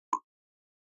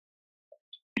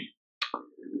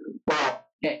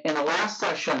In the last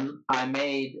session, I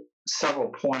made several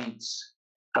points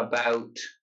about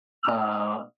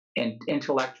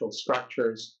intellectual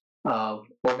structures of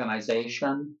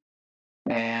organization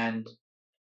and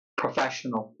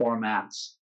professional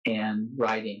formats in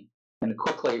writing. And to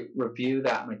quickly review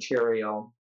that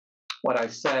material, what I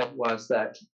said was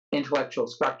that intellectual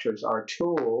structures are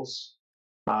tools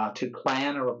to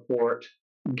plan a report,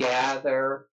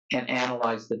 gather and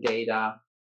analyze the data,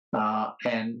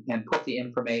 and put the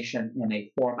information in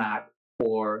a format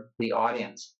for the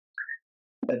audience.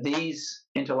 These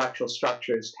intellectual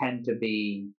structures tend to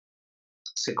be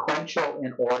sequential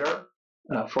in order.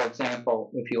 For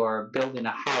example, if you are building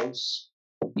a house,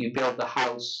 you build the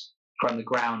house from the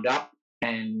ground up,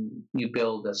 and you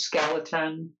build a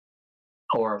skeleton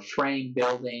or a frame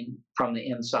building from the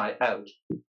inside out.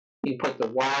 You put the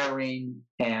wiring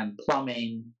and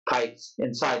plumbing pipes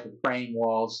inside the frame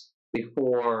walls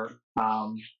before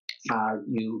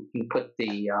you put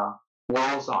the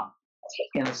walls on.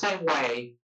 In the same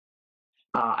way,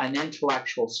 an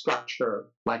intellectual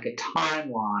structure like a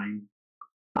timeline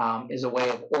is a way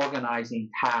of organizing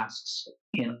tasks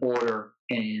in order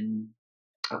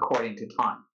according to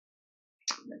time.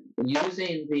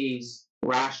 Using these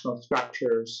rational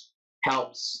structures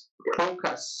helps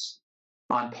focus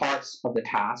on parts of the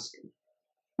task,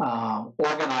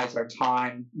 organize our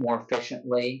time more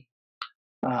efficiently,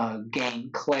 gain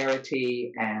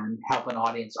clarity and help an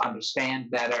audience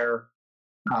understand better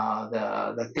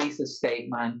the thesis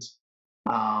statement,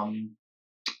 and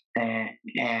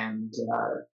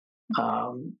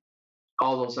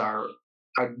all those are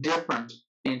different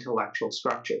intellectual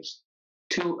structures.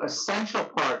 Two essential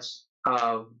parts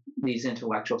of these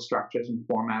intellectual structures and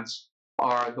formats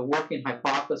are the working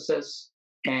hypothesis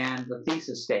and the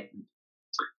thesis statement.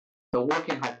 The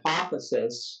working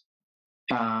hypothesis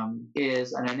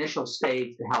is an initial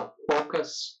stage to help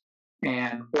focus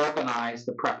and organize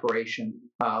the preparation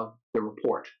of the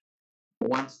report.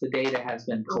 Once the data has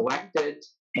been collected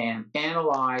and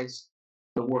analyzed,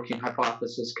 the working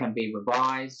hypothesis can be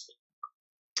revised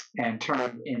and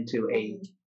turned into a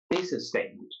thesis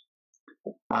statement.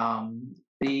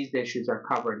 These issues are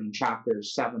covered in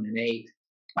chapters 7 and 8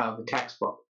 of the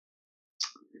textbook.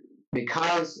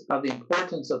 Because of the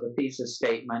importance of the thesis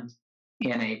statement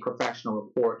in a professional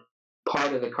report,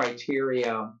 part of the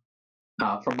criteria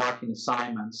for marking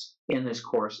assignments in this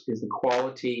course is the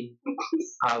quality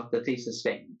of the thesis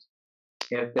statement.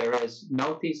 If there is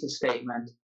no thesis statement,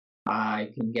 I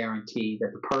can guarantee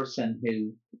that the person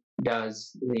who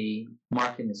does the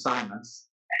marking assignments,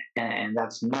 and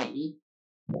that's me,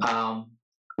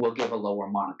 will give a lower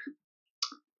mark.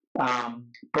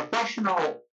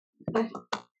 Professional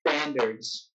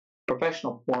standards,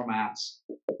 professional formats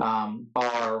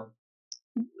are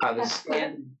the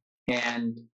standard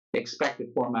and expected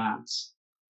formats.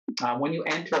 When you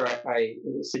enter, I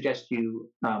suggest you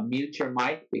mute your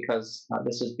mic because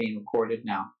this is being recorded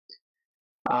now.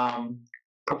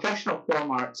 Professional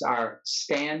formats are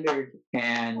standard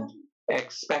and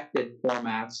expected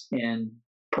formats in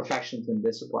professions and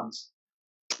disciplines.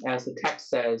 As the text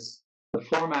says, the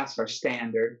formats are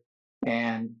standard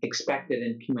and expected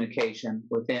in communication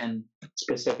within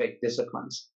specific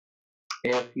disciplines.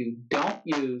 If you don't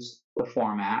use the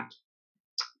format,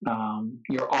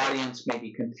 your audience may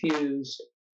be confused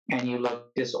and you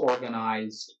look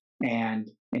disorganized and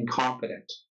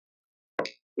incompetent.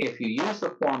 If you use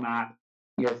the format,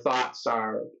 your thoughts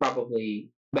are probably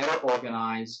better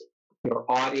organized, your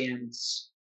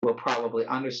audience will probably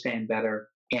understand better,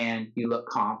 and you look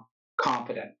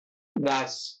competent.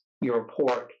 Thus, your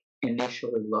report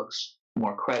initially looks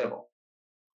more credible.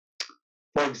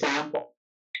 For example,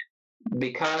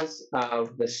 because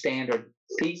of the standard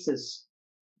thesis,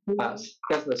 because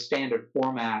of the standard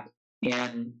format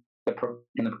in the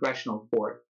professional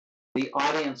report, the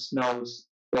audience knows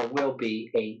there will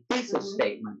be a thesis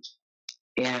statement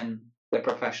in the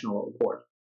professional report.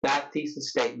 That thesis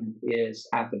statement is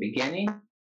at the beginning,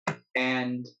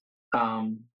 and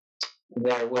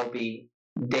there will be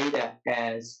data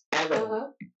as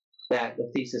evidence that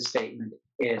the thesis statement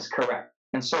is correct,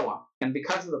 and so on. And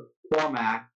because of the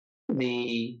format,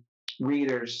 the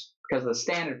readers, because of the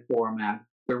standard format,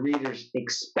 the readers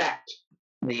expect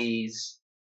these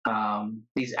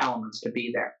elements to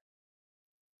be there.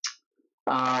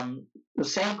 The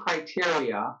same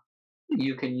criteria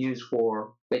you can use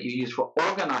for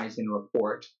organizing a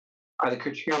report are the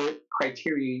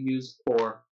criteria used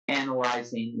for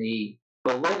analyzing the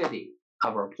validity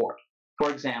of a report.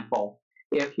 For example,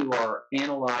 if you are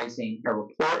analyzing a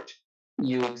report,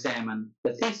 you examine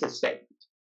the thesis statement,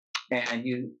 and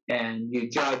you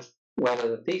judge whether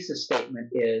the thesis statement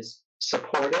is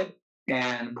supported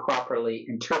and properly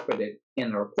interpreted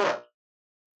in the report.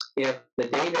 If the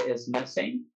data is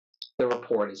missing, the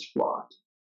report is flawed.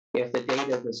 If the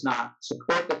data does not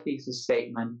support the thesis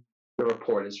statement, the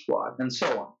report is flawed, and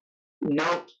so on.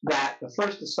 Note that the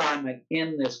first assignment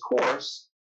in this course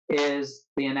is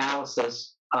the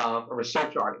analysis of a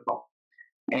research article.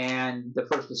 And the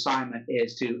first assignment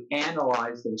is to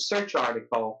analyze the research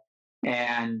article,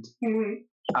 and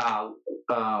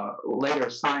later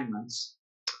assignments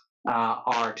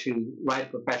are to write a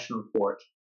professional report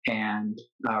and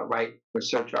write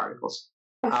research articles.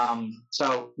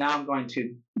 So now I'm going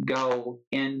to go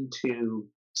into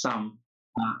some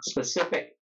specific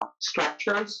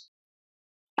structures.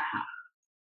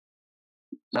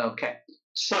 Okay,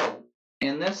 so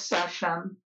in this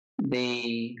session,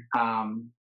 the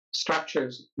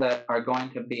structures that are going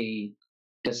to be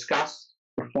discussed,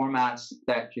 the formats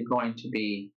that you're going to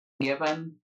be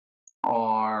given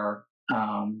are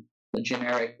the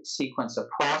generic sequence of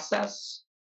process,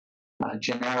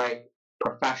 generic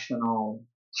professional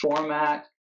format,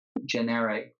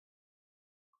 generic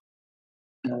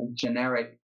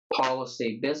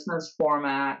policy business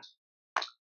format,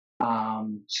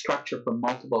 structure for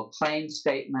multiple claim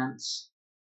statements,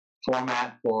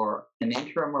 format for an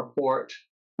interim report,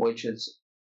 which is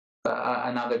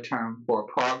another term for a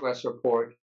progress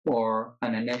report or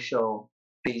an initial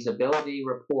feasibility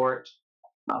report,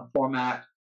 format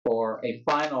for a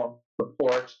final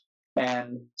report,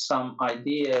 and some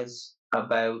ideas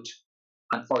about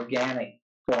an organic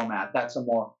format. That's a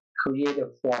more creative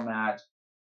format,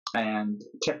 and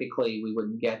typically we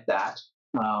wouldn't get that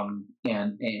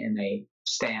in a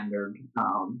standard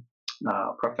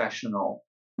professional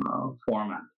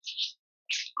format.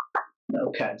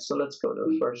 Okay, so let's go to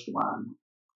the first one.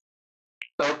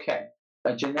 Okay,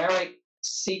 a generic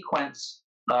sequence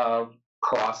of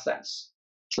process.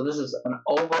 So this is an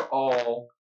overall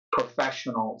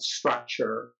professional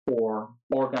structure for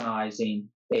organizing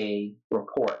a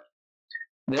report.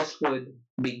 This would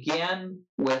begin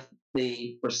with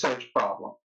the research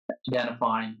problem,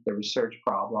 identifying the research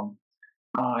problem.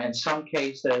 In some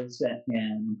cases,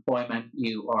 in employment,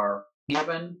 you are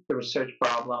given the research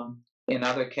problem. In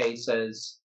other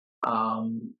cases,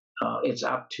 it's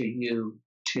up to you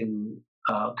to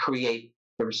create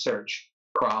the research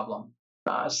problem.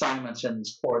 Assignments in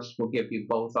this course will give you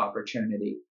both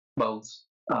opportunity.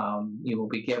 You will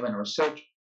be given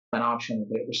an option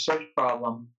with a research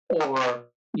problem, or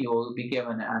you will be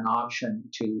given an option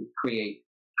to create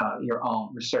your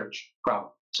own research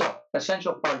problem. So,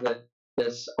 essential part of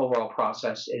this overall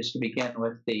process is to begin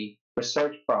with the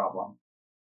research problem.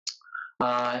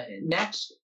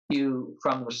 Next,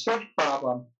 from the research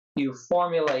problem, you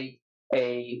formulate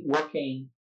a working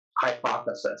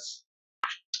hypothesis.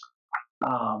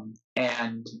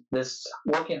 And this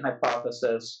working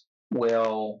hypothesis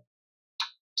will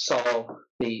solve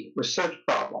the research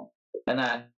problem. And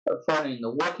that forming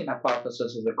the working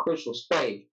hypothesis is a crucial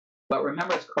stage. But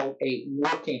remember, it's called a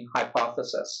working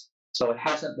hypothesis, so it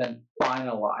hasn't been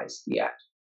finalized yet.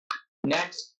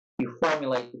 Next, you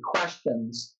formulate the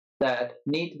questions that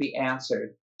need to be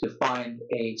answered to find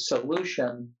a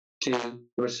solution to the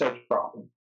research problem.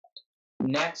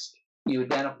 Next, you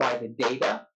identify the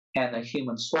data and the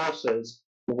human sources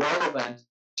relevant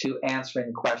to answering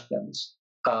the questions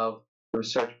of the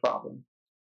research problem.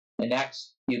 And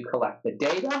next, you collect the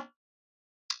data,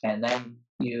 and then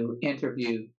you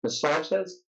interview the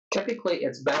sources. Typically,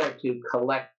 it's better to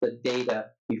collect the data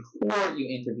before you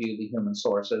interview the human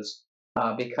sources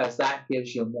because that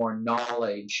gives you more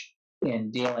knowledge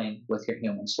in dealing with your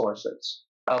human sources.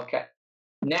 Okay.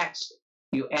 Next,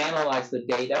 you analyze the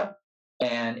data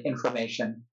and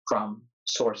information from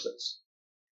sources.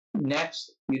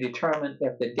 Next, you determine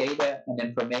if the data and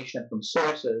information from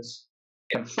sources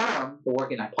confirm the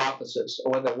working hypothesis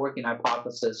or the working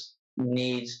hypothesis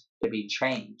needs to be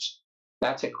changed.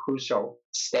 That's a crucial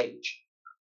stage.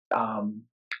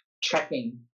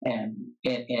 Checking and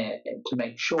to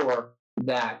make sure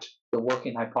that the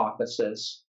working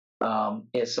hypothesis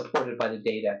is supported by the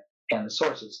data and the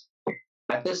sources.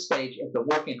 At this stage, if the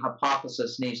working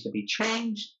hypothesis needs to be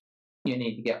changed, you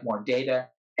need to get more data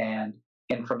and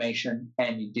information,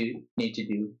 and you do need to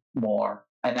do more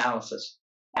analysis.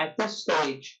 At this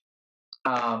stage,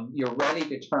 you're ready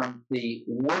to turn the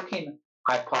working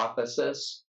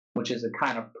hypothesis, which is a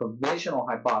kind of provisional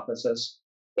hypothesis,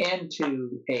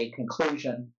 into a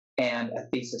conclusion and a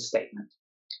thesis statement.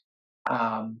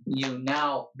 You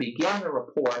now begin the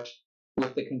report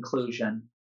with the conclusion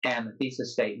and the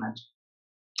thesis statement,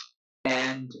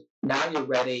 and now you're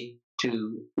ready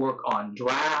to work on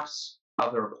drafts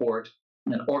of the report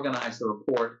and organize the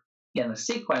report in the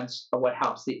sequence of what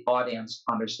helps the audience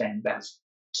understand best.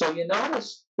 So you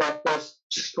notice that this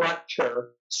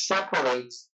structure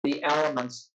separates the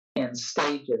elements in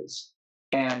stages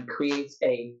and creates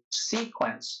a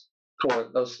sequence for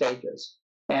those stages.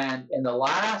 And in the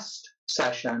last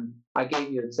session, I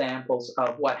gave you examples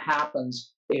of what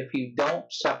happens if you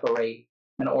don't separate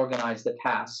and organize the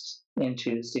tasks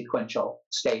into sequential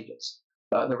stages.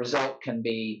 The result can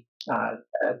be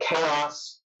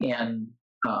chaos in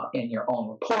your own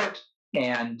report,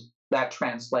 and that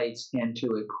translates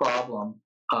into a problem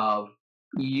of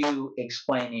you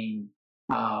explaining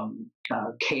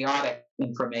chaotic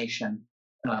information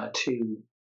to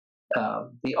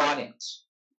the audience.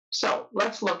 So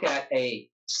let's look at a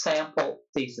sample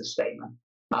thesis statement.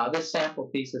 This sample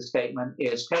thesis statement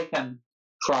is taken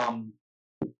from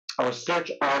a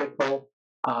research article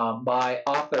by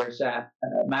authors at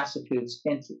Massachusetts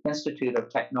Institute of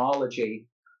Technology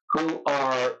who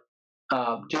are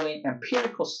doing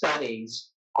empirical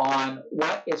studies on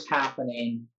what is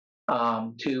happening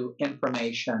to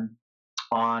information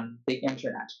on the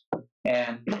internet.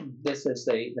 And this is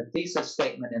the thesis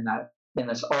statement in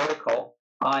this article.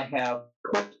 I have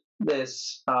put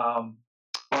this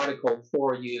article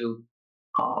for you,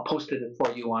 posted it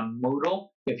for you on Moodle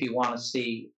if you want to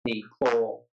see the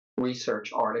full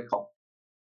research article.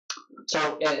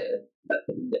 So,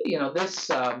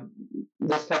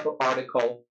 this type of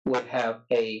article would have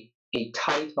a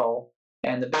title,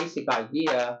 and the basic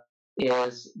idea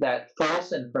is that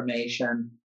false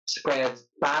information spreads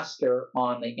faster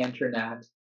on the internet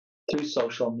through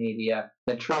social media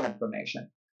than true information.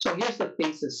 So here's the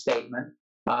thesis statement.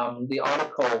 The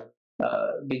article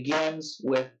begins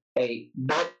with a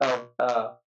bit of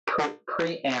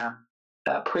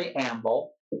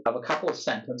preamble of a couple of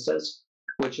sentences,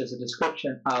 which is a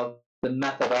description of the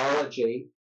methodology,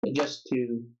 just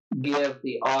to give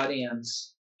the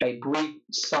audience a brief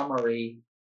summary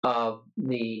of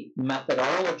the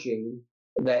methodology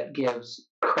that gives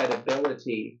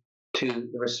credibility to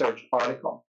the research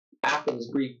article. After this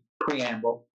brief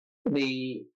preamble,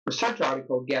 the research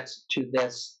article gets to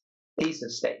this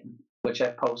thesis statement, which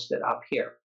I've posted up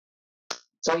here.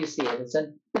 So you see it, it's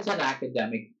in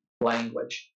academic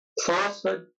language.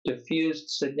 Falsehood diffused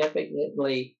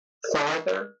significantly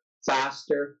farther,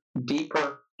 faster,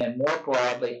 deeper, and more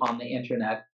broadly on the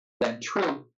internet than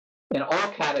truth in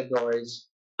all categories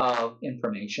of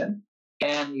information,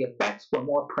 and the effects were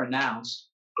more pronounced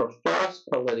for false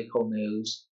political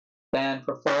news than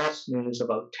for false news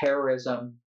about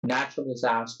terrorism, natural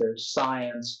disasters,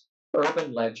 science,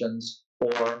 urban legends,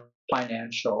 or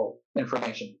financial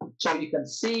information. So you can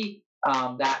see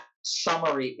that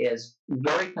summary is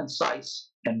very concise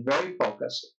and very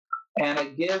focused, and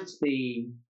it gives the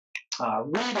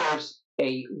readers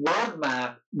a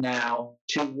roadmap now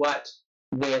to what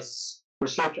this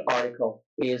research article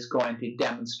is going to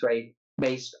demonstrate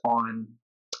based on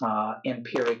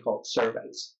empirical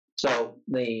surveys. So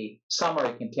the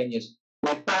summary continues.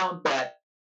 We found that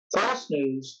false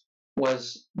news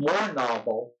was more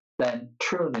novel than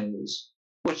true news,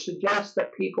 which suggests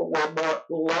that people were more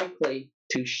likely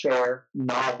to share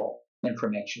novel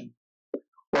information.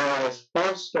 Whereas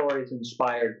false stories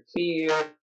inspired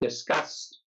fear,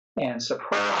 disgust, and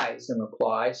surprise in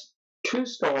replies, true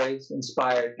stories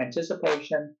inspired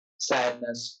anticipation,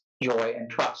 sadness, joy, and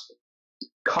trust.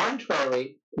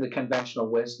 Contrary to the conventional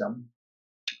wisdom,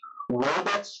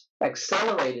 robots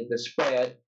accelerated the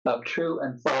spread of true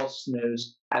and false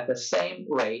news at the same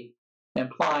rate,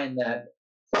 implying that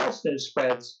false news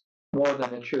spreads more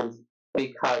than the truth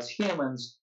because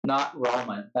humans, not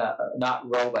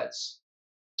robots,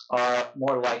 are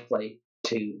more likely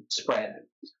to spread it.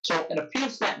 So in a few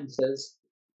sentences,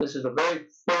 this is a very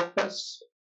focused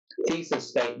thesis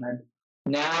statement.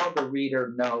 Now the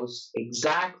reader knows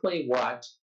exactly what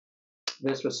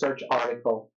this research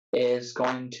article is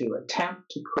going to attempt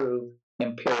to prove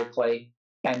empirically,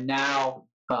 and now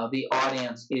the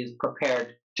audience is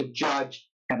prepared to judge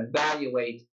and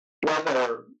evaluate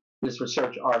whether this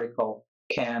research article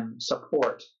can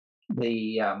support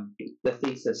the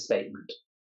thesis statement.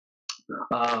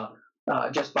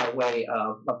 Just by way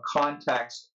of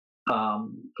context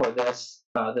for this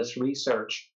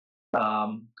research,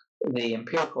 the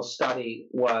empirical study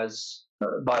was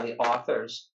by the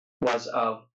authors was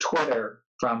of Twitter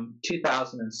from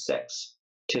 2006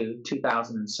 to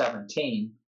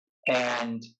 2017,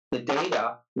 and the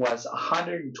data was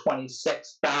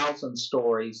 126,000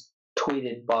 stories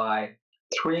tweeted by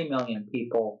 3 million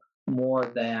people more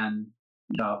than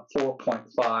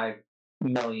 4.5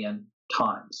 million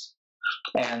times.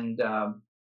 And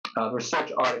the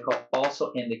research article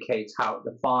also indicates how it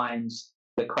defines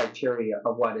the criteria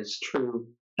of what is true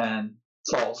and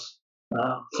false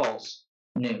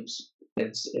news.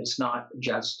 It's not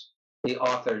just the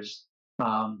author's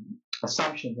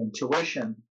assumptions and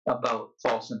intuition about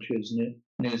false and true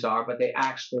news are, but they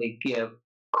actually give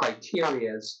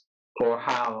criteria for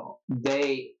how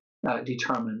they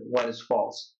determine what is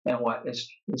false and what is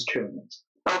true news.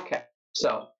 Okay,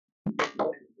 so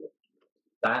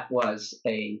that was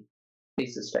a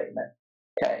thesis statement.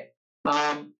 Okay,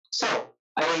 so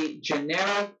a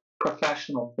generic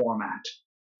professional format.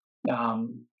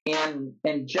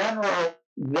 In general,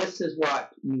 this is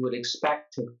what you would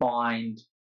expect to find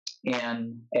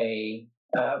in a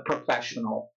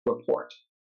professional report.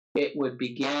 It would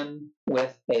begin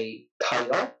with a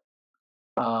title.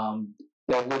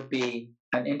 There would be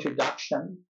an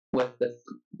introduction with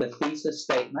the thesis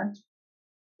statement.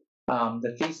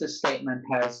 The thesis statement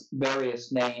has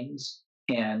various names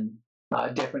in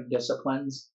different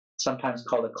disciplines, sometimes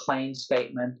called a claim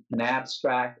statement, an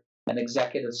abstract, an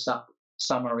executive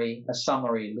summary, a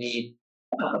summary lead.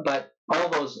 But all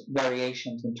those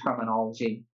variations in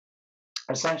terminology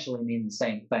essentially mean the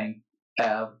same thing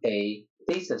as a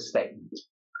thesis statement.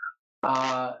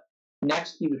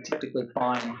 Next, you would typically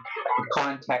find the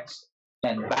context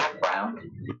and background.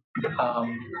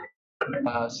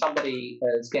 Somebody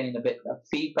is getting a bit of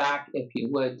feedback. If you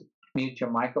would mute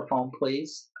your microphone,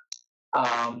 please.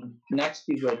 Next,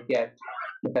 you would get,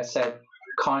 like I said,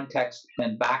 context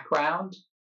and background.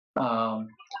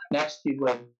 Next, you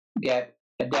would get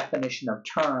a definition of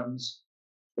terms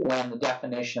when the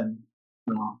definition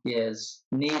is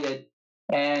needed.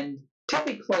 And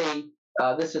typically,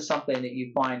 this is something that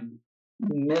you find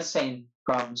missing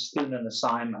from student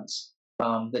assignments.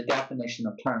 The definition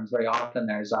of terms. Very often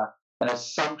there's an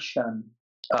assumption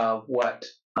of what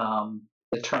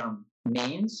the term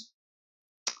means.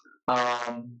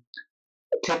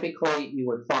 Typically, you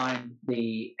would find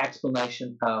the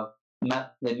explanation of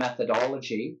the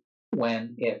methodology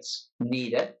when it's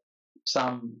needed.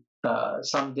 Some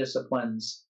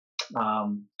disciplines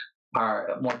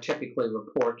are more typically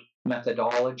report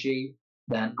methodology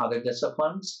than other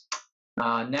disciplines.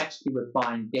 Next, you would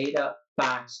find data,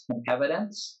 facts, and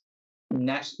evidence.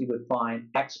 Next, you would find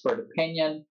expert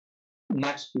opinion.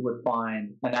 Next, you would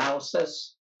find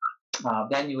analysis.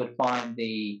 Then you would find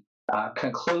the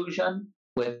conclusion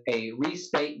with a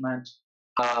restatement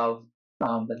of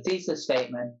the thesis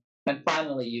statement. And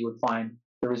finally, you would find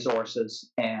the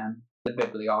resources and the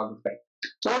bibliography.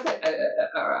 So that's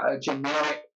a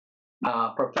generic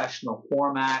professional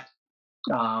format.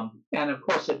 And of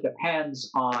course, it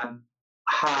depends on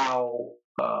how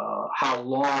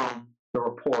long the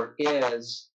report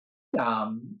is,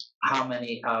 how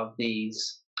many of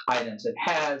these items it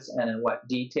has, and in what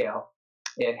detail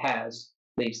it has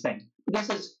these things. This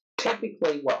is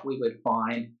typically what we would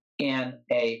find in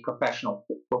a professional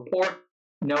report.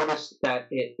 Notice that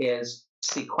it is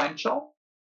sequential.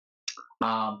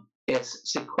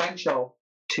 It's sequential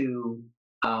to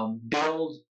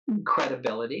build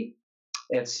credibility.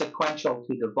 It's sequential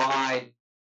to divide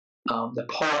the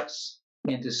parts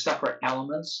into separate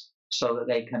elements so that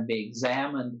they can be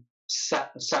examined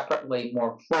separately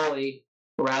more fully,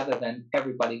 rather than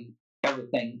everything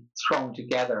thrown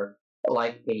together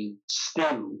like a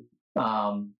stew.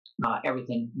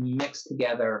 Everything mixed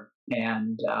together,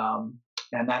 and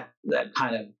that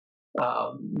kind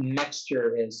of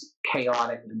mixture is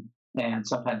chaotic and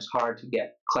sometimes hard to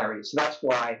get clarity. So that's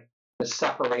why the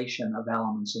separation of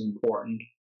elements is important,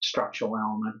 structural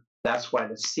element. That's why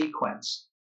the sequence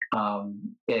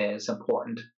is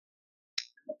important.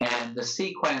 And the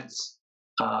sequence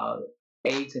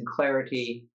aids in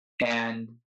clarity, and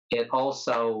it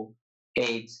also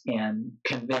aids in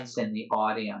convincing the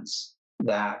audience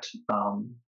that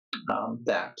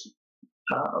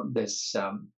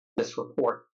this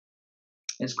report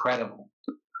is credible.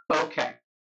 Okay,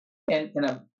 in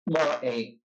a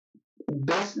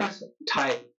business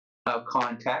type of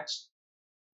context,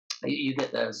 you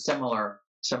get the similar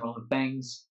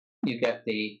things. You get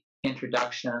the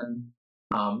introduction.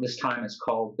 This time it's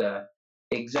called the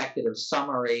executive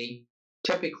summary.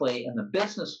 Typically, in the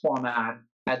business format,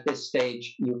 at this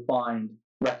stage, you find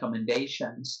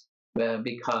recommendations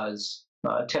because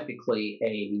typically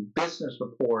a business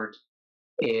report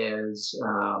is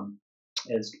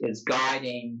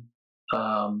guiding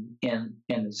in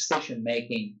decision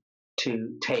making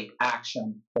to take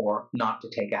action or not to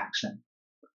take action.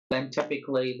 Then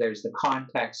typically there's the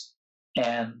context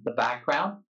and the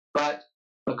background, but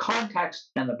the context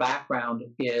and the background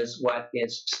is what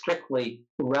is strictly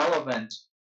relevant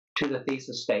to the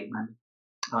thesis statement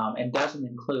and doesn't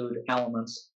include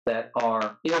elements that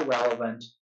are irrelevant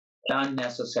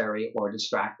unnecessary or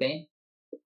distracting.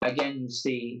 Again, you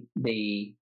see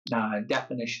the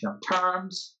definition of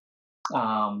terms.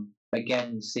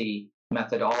 Again, you see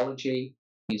methodology.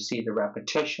 You see the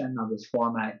repetition of this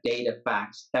format, data,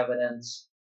 facts, evidence.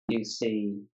 You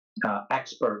see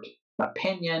expert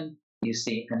opinion. You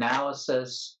see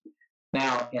analysis.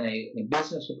 Now, in a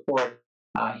business report,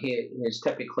 here is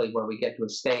typically where we get to a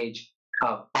stage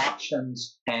of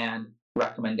options and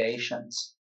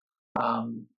recommendations.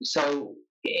 So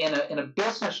in a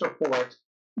business report,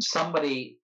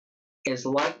 somebody is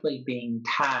likely being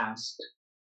tasked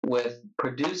with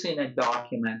producing a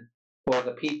document for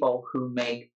the people who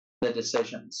make the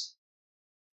decisions.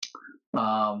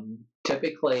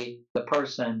 Typically, the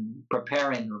person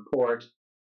preparing the report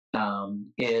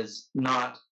is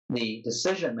not the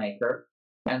decision maker,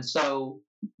 and so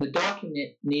the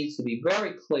document needs to be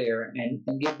very clear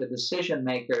and give the decision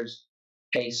makers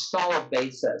a solid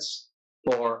basis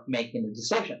for making a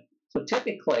decision. So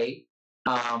typically,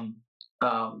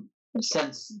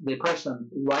 since the person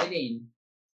writing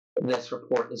this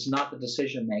report is not the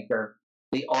decision maker,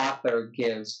 the author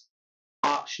gives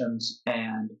options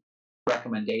and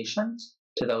recommendations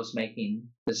to those making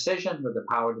decision with the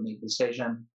power to make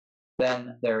decision.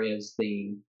 Then there is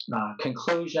the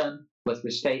conclusion with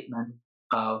restatement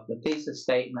of the thesis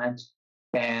statement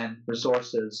and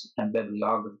resources and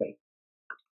bibliography.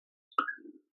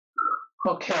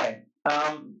 Okay,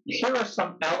 here are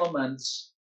some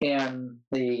elements in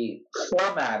the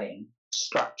formatting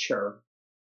structure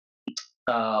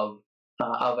of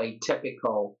a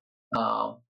typical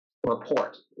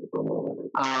report.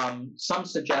 Some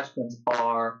suggestions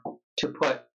are to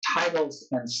put titles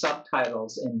and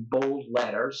subtitles in bold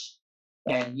letters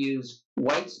and use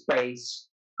white space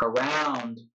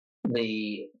around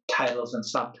the titles and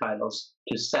subtitles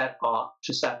to set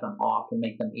them off and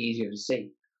make them easier to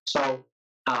see. So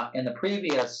in the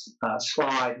previous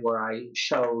slide where I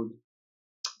showed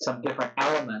some different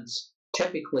elements,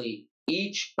 typically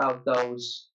each of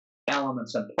those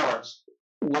elements and parts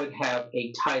would have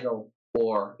a title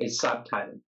or a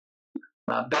subtitle.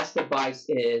 Best advice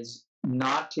is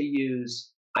not to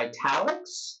use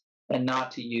italics and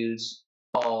not to use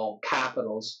all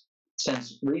capitals,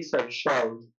 since research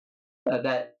shows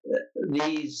that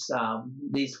these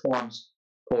forms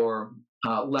for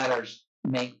letters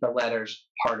make the letters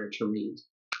harder to read.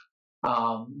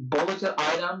 Bulleted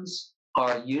items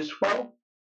are useful,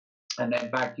 and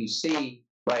in fact you see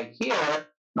right here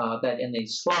that in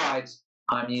these slides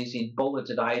I'm using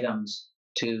bulleted items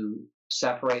to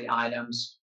separate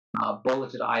items.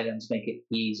 Bulleted items make it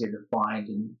easier to find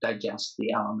and digest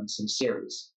the elements in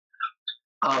series.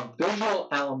 Visual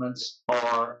elements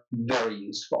are very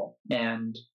useful,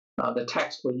 and the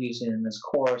text we're using in this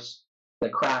course, The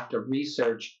Craft of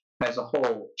Research, has a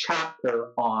whole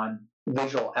chapter on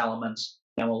visual elements,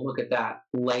 and we'll look at that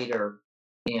later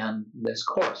in this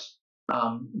course.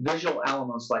 Visual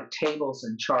elements like tables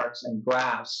and charts and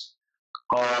graphs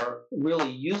are really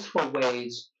useful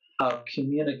ways of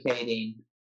communicating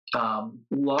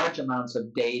large amounts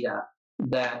of data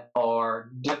that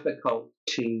are difficult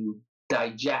to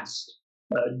digest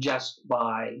just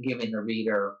by giving the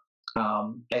reader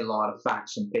a lot of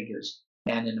facts and figures.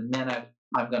 And in a minute,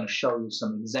 I'm going to show you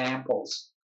some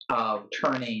examples of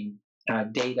turning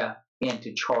data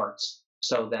into charts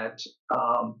so that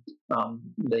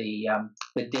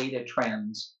the data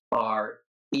trends are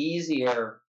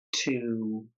easier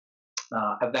to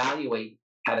evaluate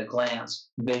at a glance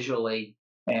visually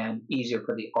and easier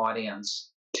for the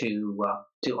audience to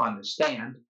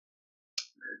understand.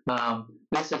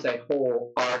 This is a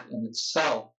whole art in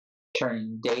itself,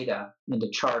 turning data into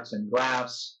charts and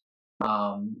graphs,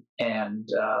 and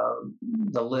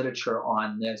the literature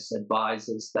on this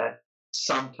advises that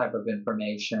some type of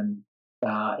information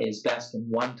is best in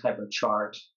one type of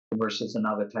chart versus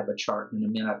another type of chart. In a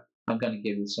minute, I'm going to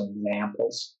give you some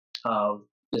examples of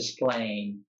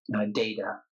displaying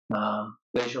data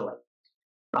visually.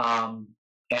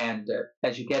 And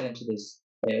as you get into this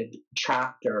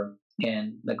chapter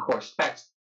in the course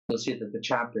text, you'll see that the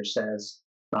chapter says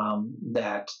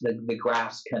that the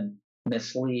graphs can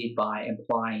mislead by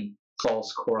implying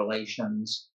false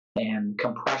correlations, and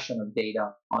compression of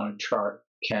data on a chart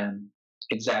can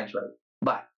exaggerate.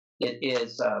 But it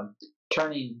is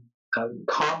turning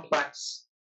complex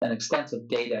and extensive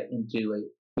data into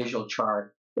a visual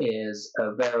chart is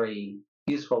a very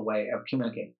useful way of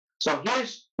communicating. So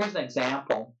here's an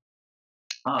example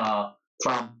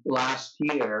from last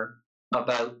year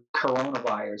about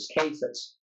coronavirus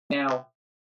cases. Now,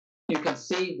 you can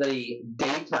see the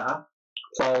data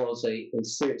follows a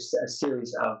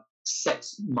series of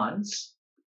 6 months,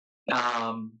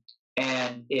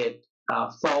 and it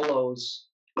follows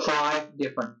 5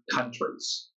 different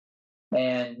countries.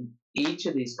 And each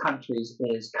of these countries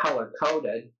is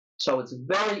color-coded, so it's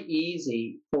very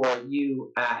easy for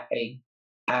you at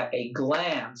a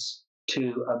glance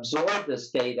to absorb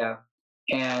this data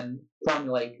and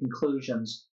formulate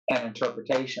conclusions and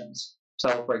interpretations.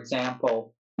 So, for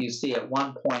example, you see at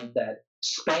one point that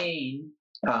Spain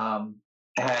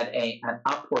had an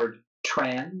upward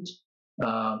trend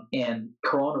in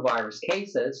coronavirus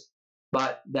cases,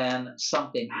 but then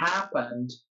something happened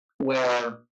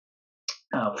where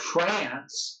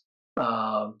France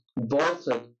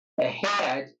vaulted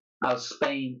ahead of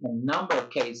Spain in number of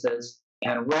cases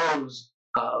and rose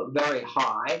very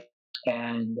high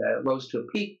and rose to a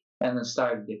peak and then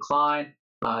started to decline.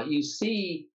 You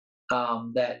see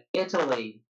that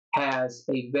Italy has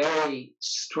a very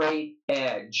straight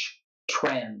edge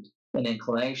trend and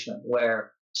inclination,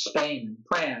 where Spain and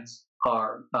France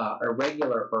are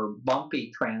irregular or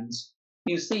bumpy trends.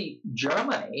 You see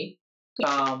Germany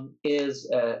is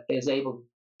able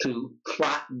to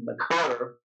flatten the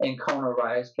curve in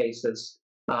coronavirus cases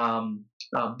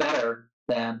better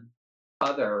than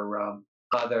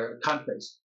other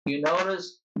countries. You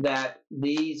notice that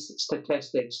these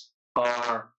statistics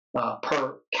are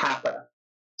per capita,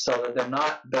 so that they're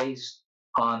not based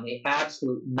on the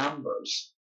absolute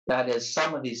numbers. That is,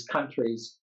 some of these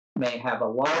countries may have a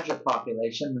larger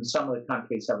population and some of the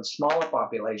countries have a smaller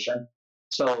population.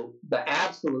 So the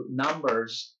absolute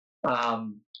numbers are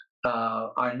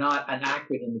not an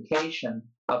accurate indication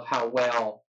of how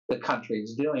well the country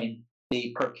is doing.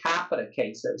 The per capita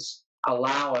cases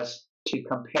allow us to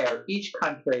compare each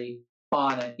country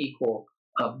on an equal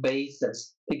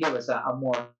basis to give us a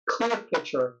more clear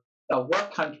picture of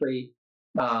what country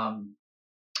of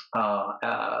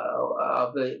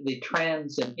the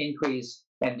trends in increase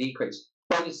and decrease.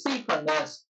 But we see from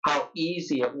this how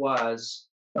easy it was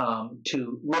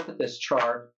to look at this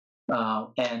chart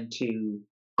and to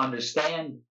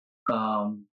understand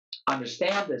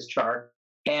this chart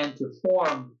and to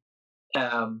form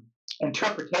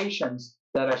interpretations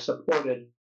that are supported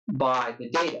by the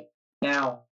data.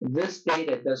 Now, this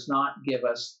data does not give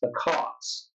us the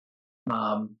cause.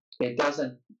 It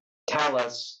doesn't tell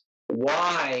us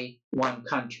why one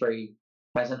country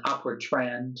has an upward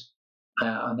trend,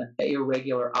 an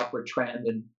irregular upward trend,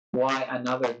 and why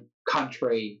another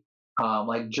country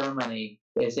like Germany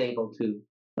is able to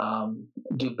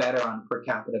do better on a per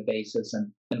capita basis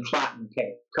and flatten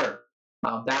the curve.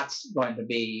 That's going to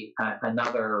be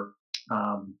another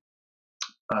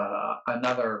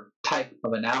type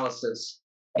of analysis,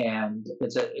 and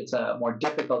it's a more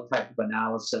difficult type of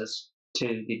analysis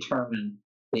to determine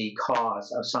the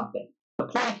cause of something. The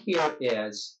point here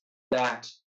is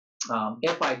that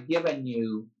if I've given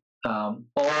you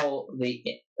all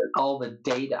the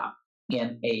data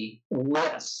in a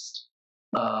list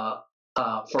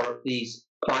for these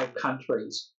 5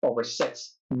 countries over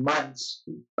 6 months,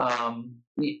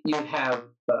 you have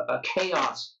a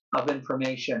chaos of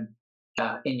information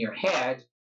in your head,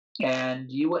 and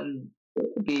you wouldn't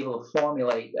be able to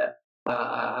formulate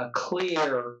a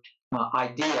clear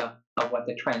idea of what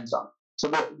the trends are. So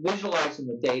visualizing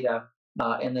the data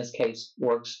in this case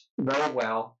works very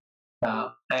well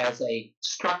as a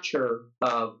structure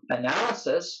of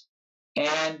analysis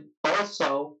and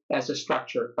also as a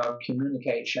structure of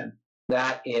communication.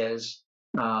 That is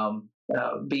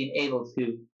being able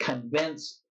to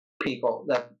convince people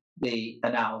that the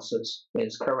analysis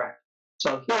is correct.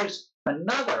 So here's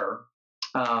another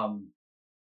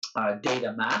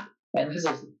data map, and this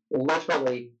is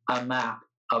literally a map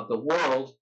of the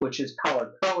world, which is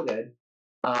color-coded.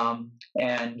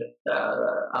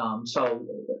 So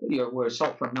we're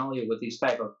so familiar with these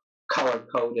type of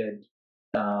color-coded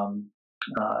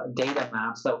data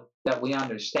maps that we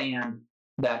understand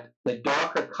that the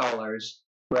darker colors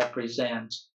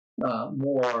represent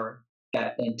more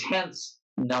intense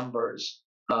numbers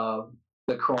of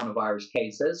the coronavirus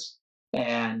cases,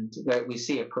 and that we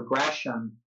see a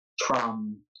progression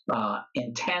from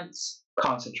intense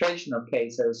concentration of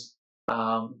cases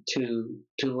to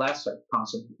lesser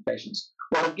concentrations.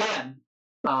 Well, again,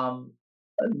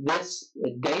 this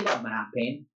data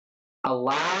mapping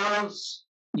allows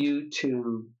you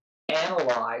to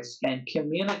analyze and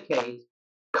communicate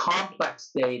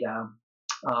complex data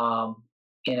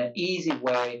in an easy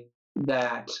way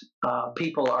that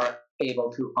people are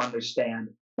able to understand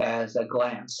as a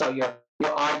glance. So your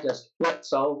eye just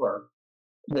flips over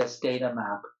this data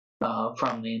map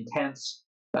from the intense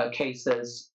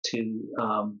cases to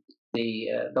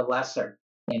the lesser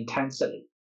intensity.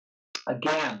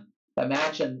 Again,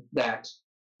 imagine that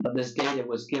this data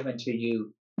was given to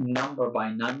you number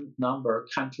by number,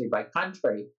 country by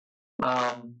country,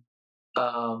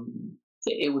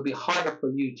 it would be harder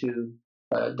for you to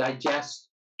digest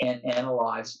and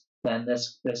analyze than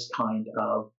this kind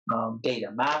of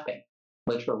data mapping,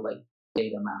 literally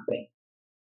data mapping.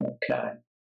 Okay,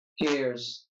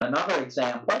 here's another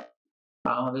example.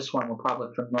 This one we're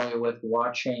probably familiar with,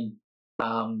 watching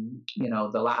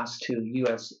the last two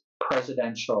U.S.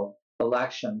 presidential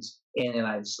elections in the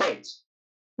United States.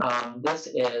 This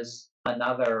is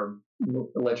another,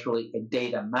 literally a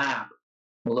data map,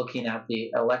 looking at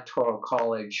the Electoral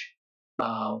College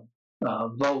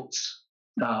votes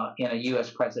in a U.S.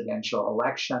 presidential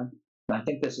election. And I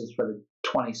think this is for the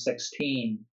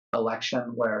 2016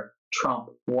 election where Trump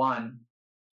won,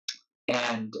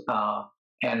 and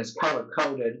is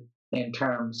color-coded in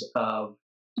terms of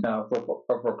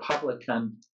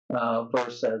Republican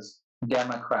versus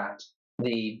Democrat.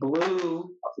 The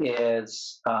blue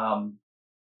is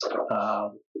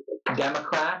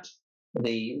Democrat,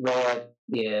 the red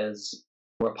is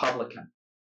Republican.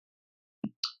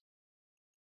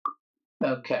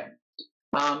 Okay,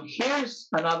 here's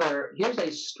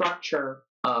a structure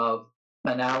of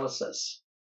analysis,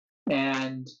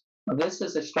 and this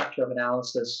is a structure of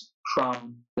analysis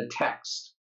from the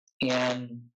text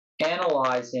in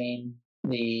analyzing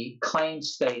the claim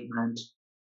statement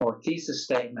or thesis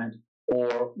statement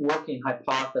or working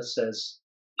hypothesis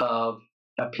of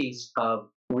a piece of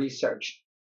research.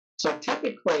 So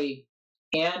typically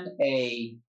in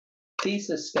a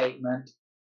thesis statement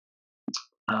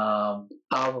of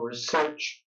a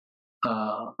research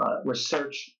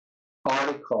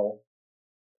article,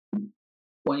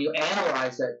 when you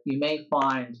analyze it, you may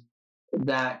find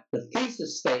that the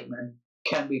thesis statement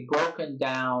can be broken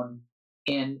down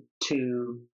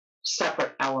into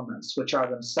separate elements, which are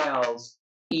themselves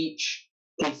each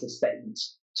thesis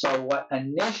statements. So what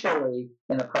initially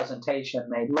in the presentation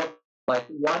may look like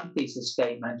one thesis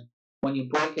statement, when you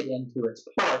break it into its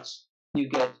parts, you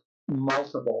get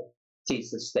multiple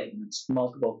thesis statements,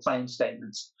 multiple claim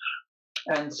statements.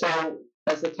 And so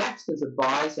as the text is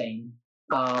advising,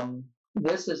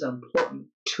 this is an important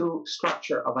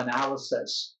structure of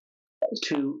analysis,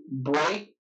 to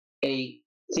break a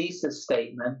thesis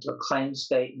statement or claim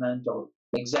statement or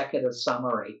executive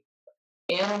summary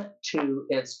into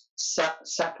its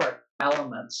separate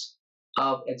elements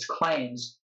of its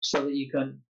claims so that you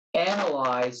can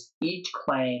analyze each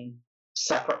claim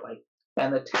separately.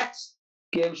 And the text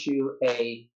gives you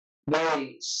a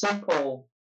very simple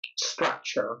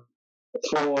structure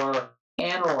for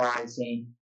analyzing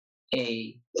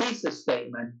a thesis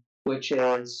statement, which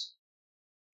is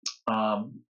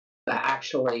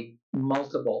actually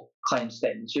multiple claim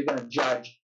statements. You're going to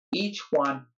judge each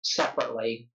one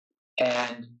separately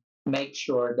and make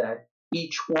sure that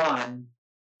each one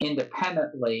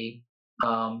independently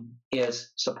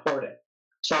is supported.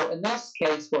 So in this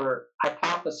case, we're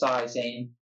hypothesizing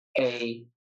a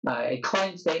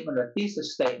claim statement or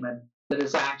thesis statement that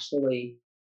is actually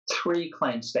three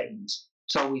claim statements.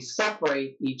 So we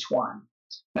separate each one.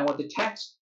 And what the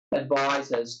text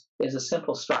advises is a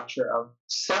simple structure of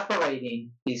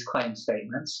separating these claim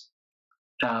statements.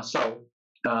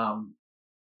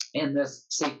 In this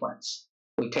sequence,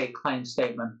 we take claim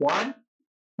statement one,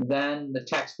 then the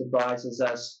text advises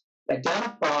us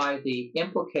identify the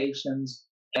implications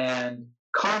and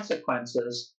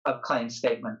consequences of claim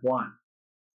statement one.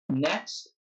 Next,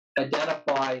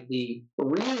 identify the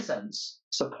reasons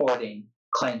supporting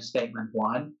claim statement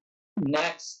one.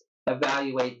 Next,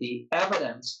 evaluate the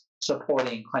evidence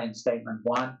supporting claim statement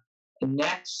one.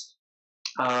 Next,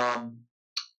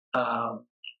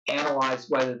 analyze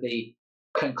whether the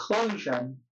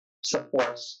conclusion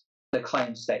supports the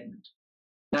claim statement.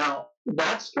 Now,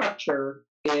 that structure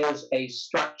is a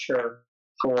structure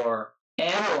for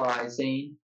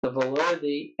analyzing the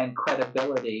validity and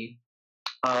credibility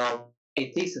of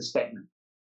a thesis statement.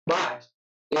 But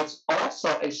it's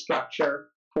also a structure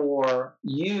for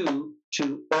you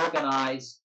to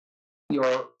organize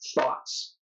your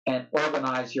thoughts and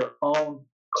organize your own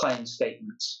claim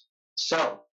statements.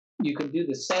 So you can do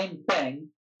the same thing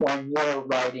when you're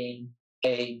writing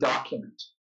a document.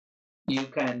 You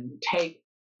can take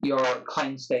your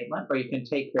claim statement, or you can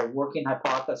take your working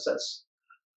hypothesis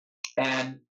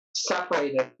and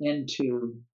separate it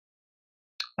into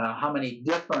how many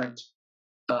different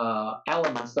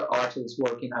elements there are to this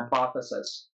working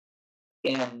hypothesis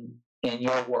in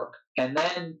your work. And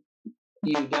then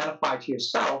you identify to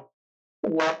yourself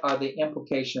what are the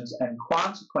implications and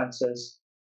consequences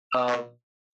of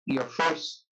your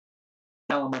first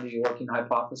element of your working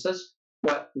hypothesis.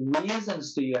 What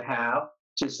reasons do you have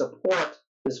to support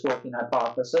this working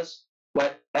hypothesis?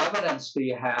 What evidence do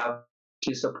you have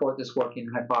to support this working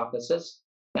hypothesis?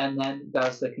 And then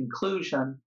does the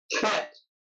conclusion fit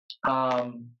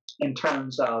in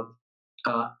terms of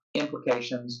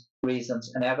implications,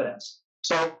 reasons, and evidence?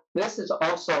 So this is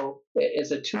also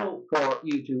a tool for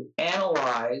you to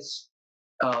analyze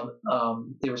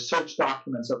the research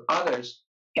documents of others,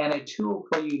 and a tool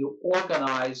for you to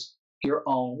organize your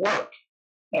own work.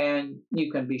 And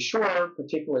you can be sure,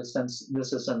 particularly since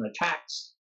this is in the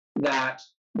text, that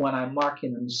when I'm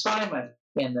marking an assignment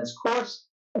in this course,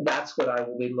 that's what I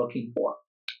will be looking for.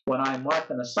 When I mark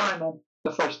an assignment,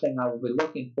 the first thing I will be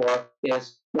looking for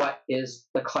is what is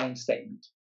the claim statement.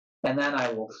 And then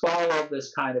I will follow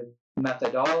this kind of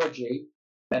methodology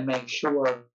and make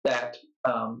sure that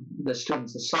the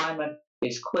student's assignment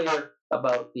is clear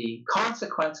about the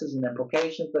consequences and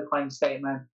implications of the claim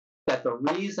statement, that the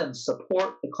reasons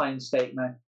support the claim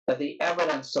statement, that the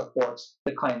evidence supports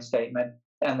the claim statement,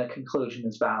 and the conclusion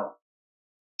is valid.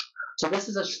 So this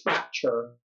is a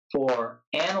structure for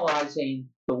analyzing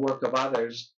the work of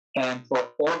others and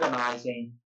for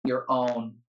organizing your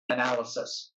own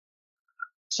analysis.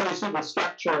 So you see the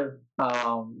structure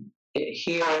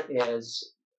here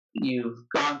is you've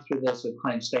gone through this with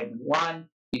claim statement 1,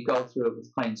 you go through it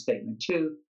with claim statement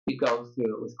 2, you go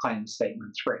through it with claim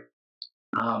statement 3.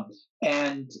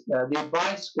 The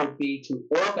advice would be to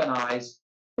organize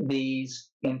these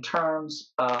in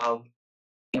terms of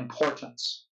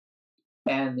importance.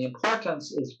 And the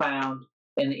importance is found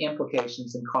in the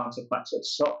implications and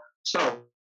consequences. So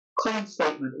claim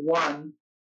statement 1,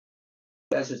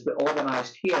 as it's been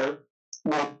organized here,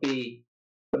 would be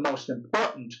the most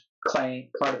important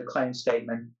part of the claim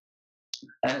statement.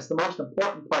 And it's the most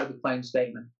important part of the claim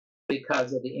statement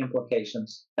because of the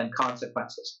implications and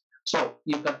consequences. So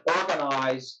you can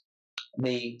organize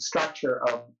the structure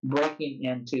of breaking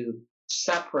into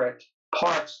separate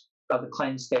parts of the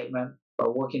claim statement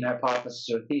or working hypothesis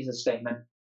or thesis statement.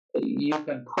 You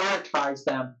can prioritize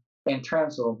them in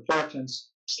terms of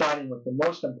importance, starting with the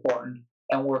most important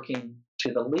and working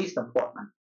to the least important.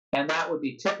 And that would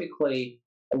be typically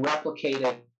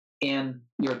replicated in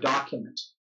your document.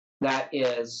 That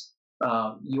is,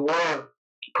 your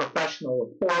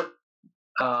professional report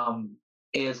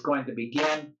is going to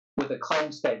begin with a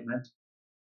claim statement,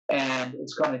 and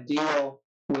it's going to deal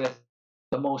with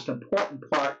the most important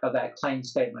part of that claim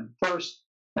statement first,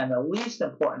 and the least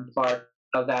important part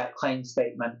of that claim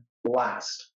statement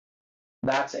last.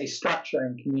 That's a structure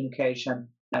in communication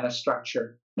and a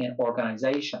structure in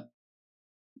organization.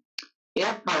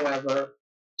 If, however,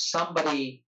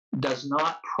 somebody does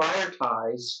not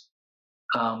prioritize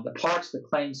the parts of the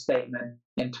claim statement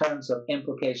in terms of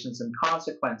implications and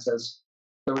consequences,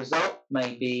 the result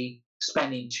may be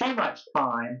spending too much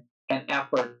time and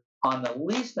effort on the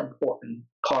least important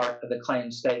part of the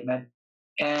claim statement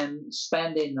and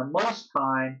spending the most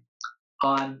time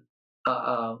and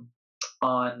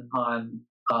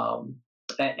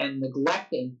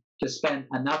neglecting to spend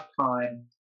enough time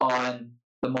on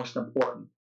the most important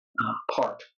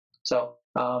part. So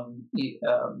we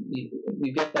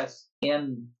get this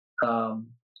in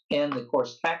the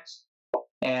course text,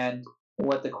 and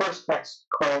what the course text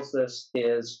calls this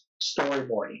is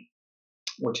storyboarding,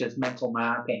 which is mental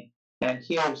mapping. And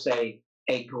here's a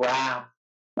graph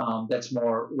that's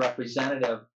more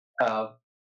representative of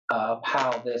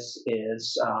how this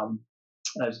is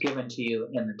given to you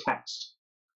in the text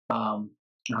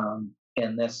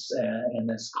in this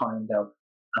kind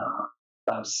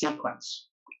of sequence.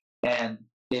 And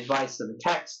the advice of the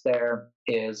text there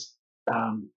is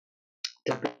to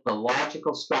build a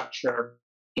logical structure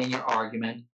in your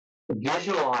argument,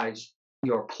 visualize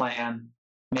your plan,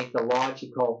 make the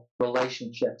logical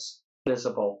relationships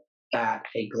visible at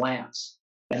a glance.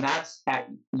 And that's at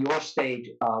your stage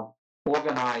of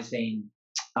organizing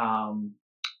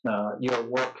your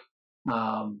work,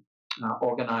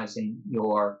 organizing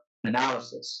your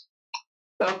analysis.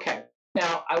 Okay,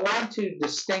 now I want to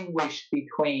distinguish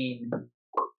between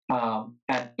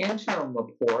an interim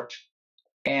report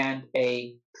and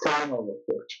a final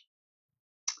report.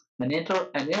 An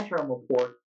interim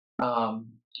report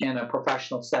in a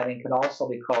professional setting can also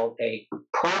be called a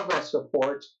progress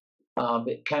report.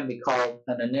 It can be called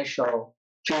an initial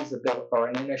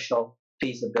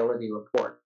feasibility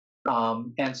report.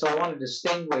 And so I want to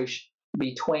distinguish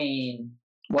between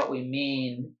what we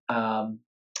mean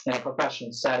in a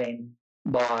professional setting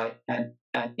by an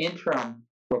interim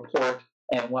report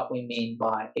and what we mean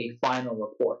by a final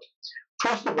report.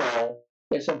 First of all,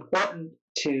 it's important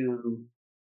to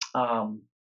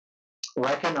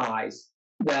recognize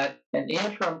that an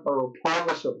interim or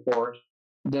progress report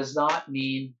does not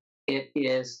mean it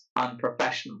is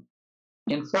unprofessional.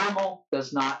 Informal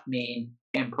does not mean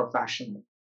unprofessional.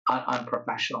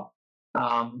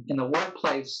 In the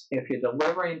workplace, if you're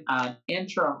delivering an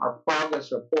interim or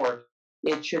progress report,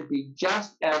 it should be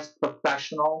just as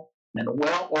professional and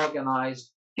well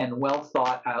organized and well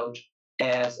thought out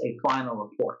as a final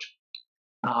report.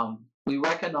 We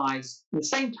recognize, at the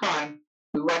same time,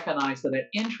 we recognize that an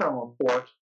interim report,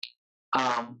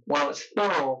 while it's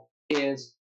thorough,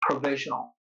 is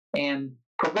provisional. And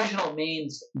provisional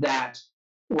means that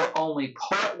we're only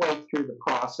partway through the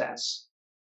process.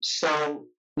 So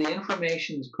the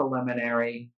information is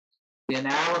preliminary, the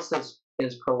analysis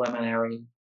is preliminary,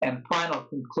 and final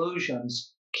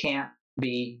conclusions can't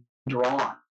be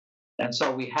drawn. And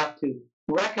so we have to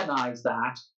recognize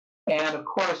that, and of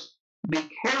course, be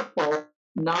careful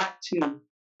not to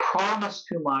promise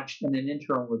too much in an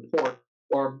interim report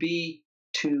or be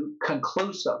too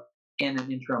conclusive in an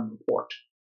interim report.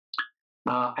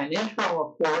 An interim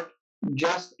report,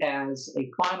 just as a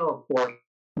final report,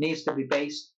 needs to be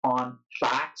based on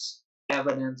facts,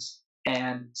 evidence,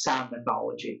 and sound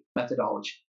methodology.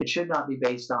 It should not be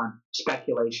based on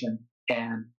speculation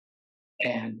and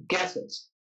guesses.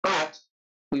 But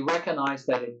we recognize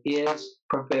that it is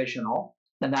provisional,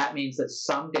 and that means that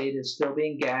some data is still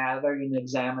being gathered and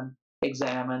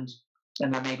examined,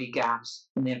 and there may be gaps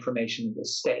in the information at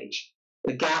this stage.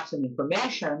 The gaps in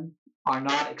information are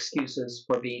not excuses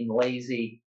for being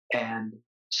lazy and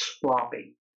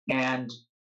sloppy. And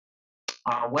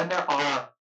when there are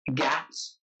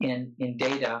gaps in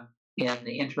data in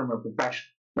the interim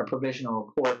or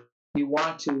provisional report, you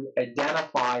want to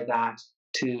identify that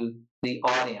to the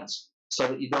audience so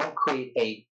that you don't create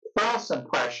a false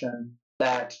impression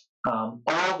that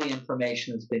all the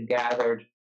information has been gathered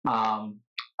and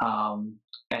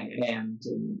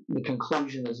the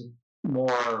conclusion is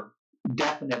more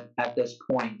definite at this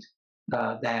point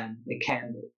than it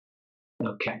can be.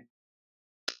 Okay.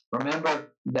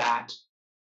 Remember that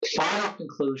final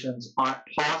conclusions aren't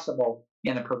possible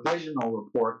in a provisional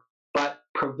report, but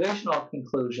provisional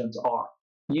conclusions are.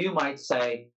 You might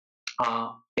say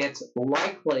it's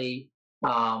likely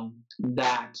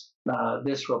that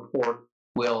this report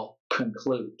will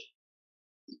conclude.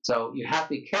 So you have to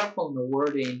be careful in the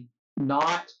wording,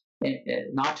 not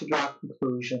to draw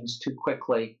conclusions too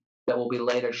quickly that will be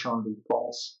later shown to be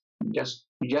false. You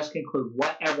just conclude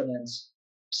what evidence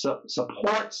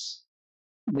supports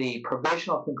the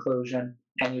provisional conclusion,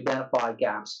 and you identify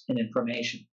gaps in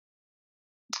information.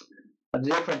 The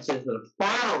difference is that a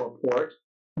final report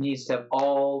needs to have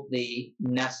all the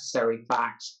necessary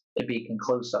facts to be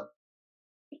conclusive.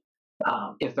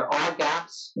 If there are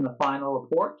gaps in the final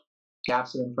report,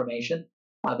 gaps of information,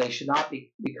 they should not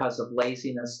be because of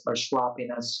laziness or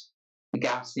sloppiness. The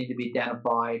gaps need to be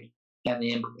identified, and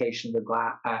the implication of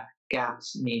the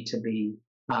gaps need to be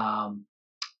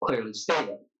clearly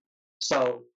stated.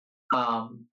 So,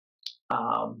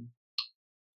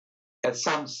 at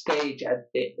some stage,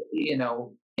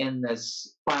 in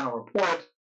this final report,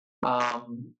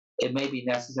 it may be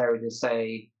necessary to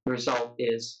say the result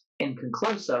is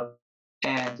inconclusive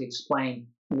and to explain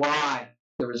why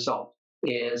the result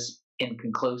is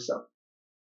inconclusive.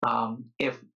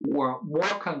 If we're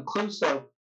more conclusive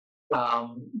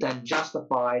than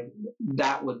justified,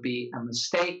 that would be a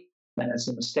mistake, and it's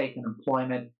a mistake in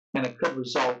employment, and it could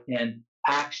result in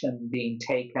action being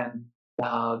taken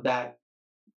that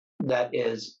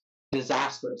is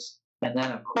disastrous. And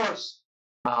then, of course,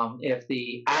 if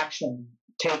the action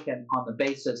taken on the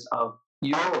basis of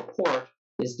your report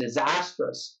is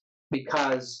disastrous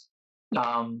because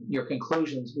your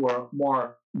conclusions were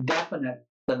more definite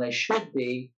than they should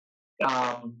be,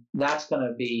 that's going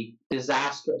to be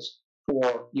disastrous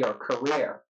for your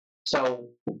career. So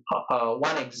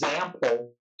one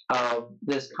example of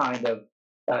this kind of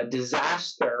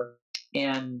disaster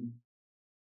in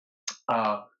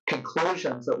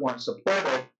conclusions that weren't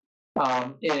supported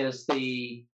is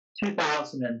the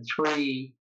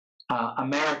 2003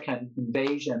 American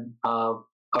invasion of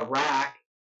Iraq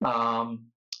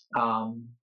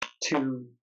to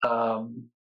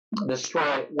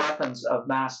destroy weapons of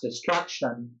mass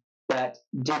destruction that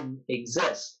didn't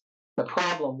exist. The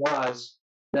problem was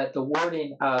that the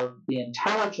wording of the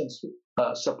intelligence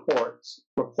reports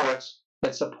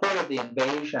that supported the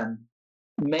invasion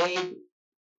made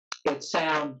it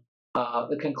sound,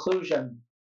 the conclusion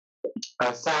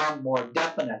sound more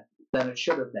definite than it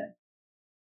should have been.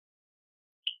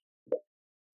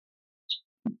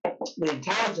 The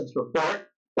intelligence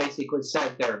report basically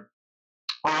said there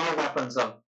are weapons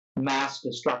of mass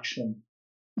destruction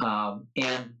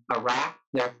in Iraq,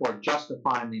 therefore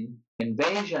justifying the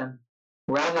invasion,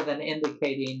 rather than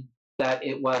indicating that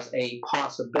it was a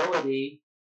possibility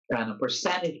and a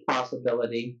percentage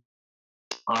possibility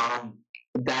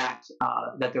that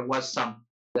there was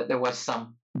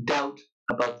some doubt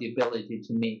about the ability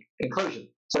to make conclusions.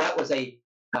 So that was a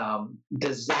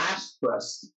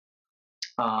disastrous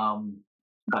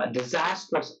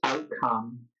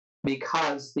outcome,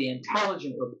 because the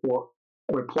intelligence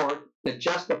report that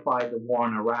justified the war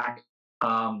in Iraq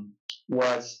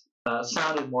was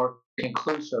sounded more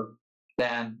conclusive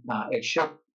than it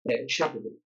should be.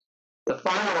 The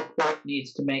final report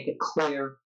needs to make it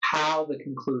clear how the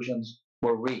conclusions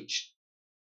were reached.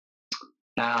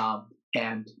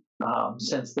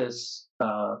 Since this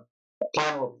final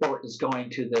report is going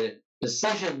to the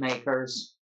decision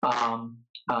makers,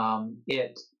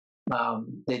 the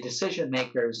decision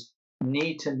makers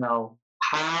need to know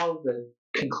how the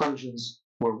conclusions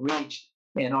were reached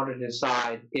in order to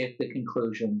decide if the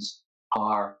conclusions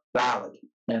are valid.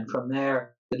 And from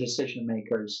there, the decision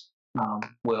makers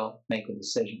will make a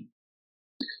decision.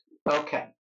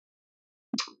 Okay.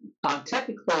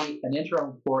 Typically, an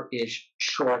interim report is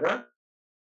shorter.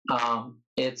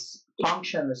 Its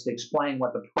function is to explain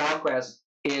what the progress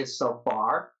is so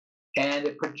far, and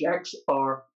it projects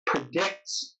or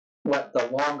predicts what the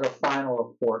longer final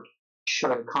report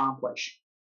should accomplish.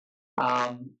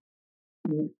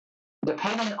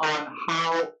 Depending on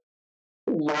how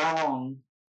long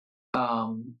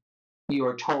you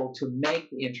are told to make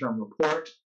the interim report,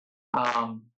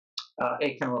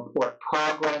 it can report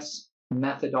progress,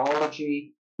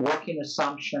 methodology, working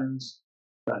assumptions,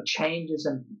 changes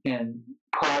in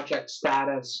project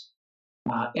status,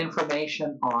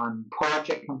 information on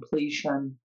project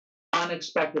completion,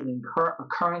 unexpected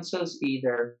occurrences,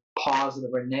 either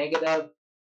positive or negative,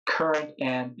 current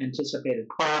and anticipated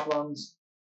problems,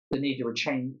 the need to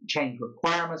change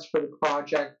requirements for the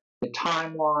project, the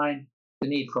timeline, the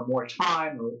need for more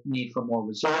time or need for more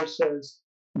resources,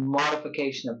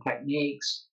 modification of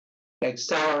techniques,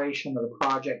 acceleration of the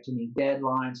project to meet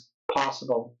deadlines,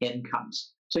 possible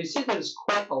incomes. So you see there's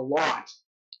quite a lot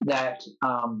that,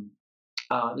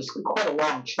 there's quite a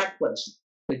long checklist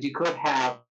that you could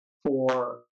have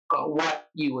for what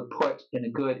you would put in a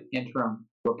good interim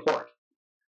report.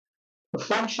 The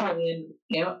function of the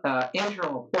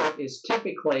interim report is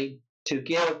typically to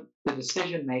give the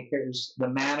decision makers, the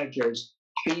managers,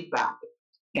 feedback,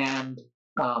 and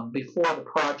before the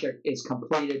project is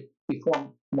completed,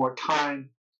 before more time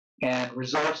and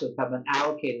resources have been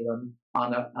allocated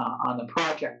on the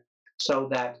project, so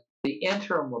that the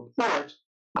interim report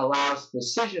allows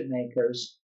decision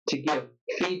makers to give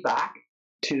feedback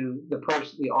to the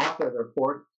person, the author of the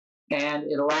report,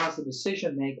 and it allows the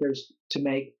decision makers to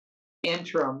make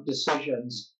interim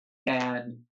decisions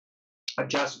and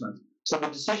adjustments. So the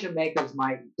decision makers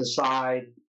might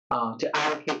decide to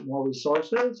allocate more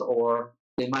resources, or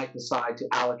they might decide to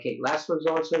allocate less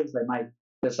resources. They might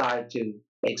decide to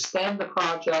extend the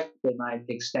project. They might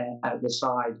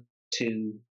decide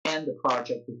to end the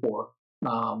project before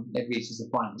it reaches the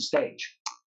final stage.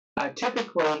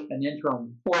 Typically, an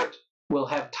interim report will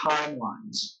have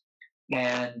timelines,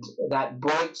 and that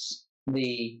breaks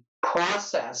the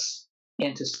process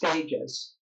into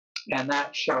stages, and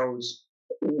that shows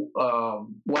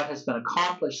what has been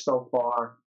accomplished so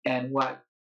far and what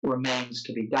remains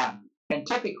to be done. And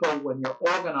typically, when you're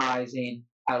organizing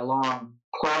a long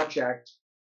project,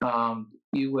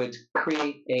 you would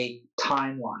create a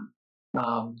timeline.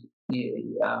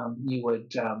 You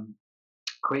would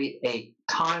create a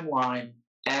timeline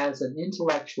as an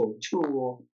intellectual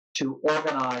tool to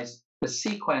organize the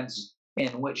sequence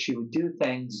in which you would do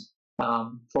things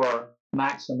for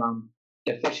maximum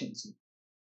efficiency.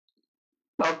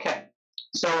 Okay,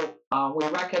 so we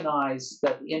recognize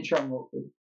that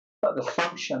the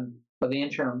function of the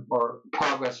interim or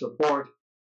progress report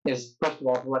is, first of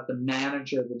all, to let the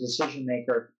manager, the decision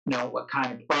maker, know what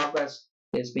kind of progress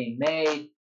is being made.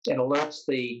 It alerts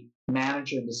the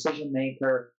manager and decision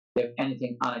maker if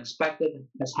anything unexpected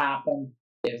has happened,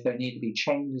 if there need to be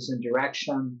changes in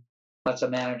direction. Lets a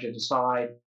manager decide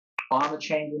on the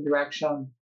change in direction.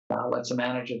 Lets a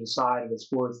manager decide if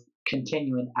it's worth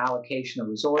continuing allocation of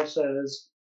resources,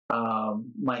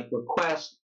 might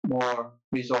request more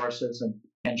resources,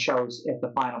 and shows if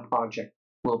the final project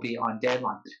will be on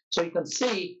deadline. So you can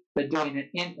see that doing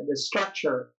the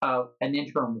structure of an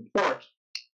interim report,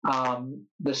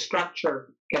 the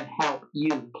structure can help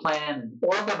you plan and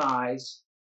organize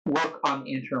work on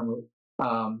the interim,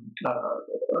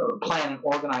 plan and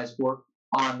organize work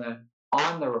on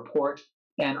the report,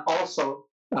 and also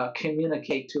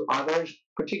communicate to others,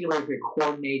 particularly if you're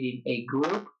coordinating a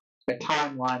group. A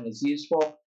timeline is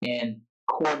useful in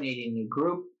coordinating a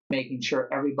group making sure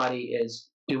everybody is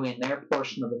doing their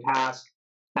portion of the task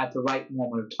at the right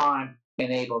moment of time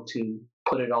and able to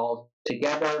put it all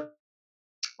together,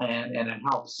 and it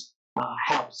helps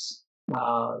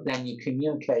then you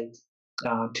communicate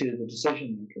to the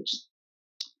decision makers.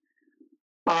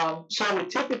 So we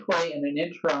typically, in an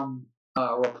interim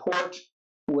report,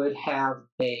 would have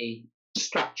a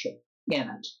structure in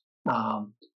it,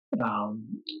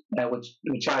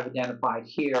 which I've identified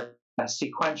here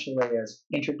sequentially as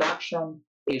introduction,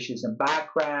 issues and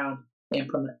background,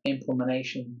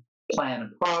 implementation plan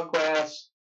and progress,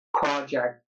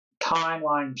 project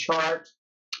timeline chart,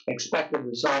 expected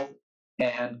result,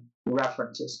 and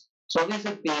references. So these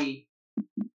would be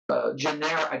a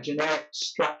generic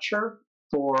structure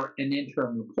for an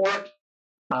interim report.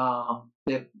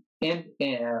 The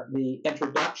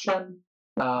introduction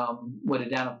would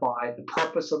identify the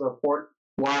purpose of the report,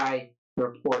 why the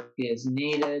report is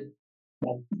needed,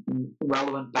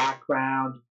 relevant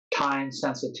background, time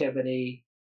sensitivity.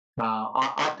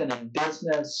 Often in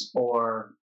business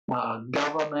or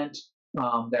government,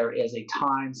 there is a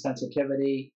time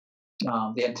sensitivity,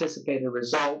 the anticipated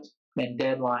result, and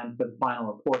deadline for the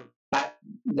final report.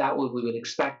 That we would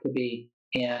expect to be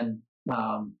in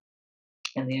the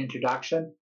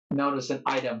introduction. Notice in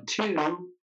item 2,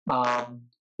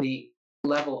 the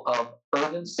level of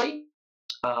urgency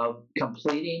of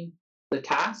completing the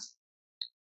task.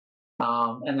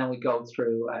 And then we go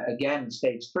through, again, in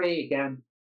stage 3, again,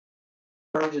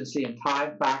 urgency and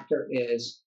time factor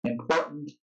is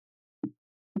important.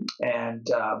 And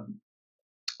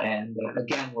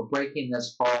again, we're breaking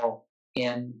this all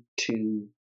into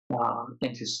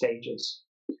stages.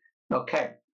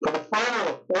 Okay, for the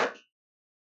final report,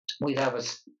 we have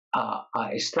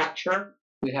a structure.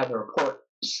 We have the report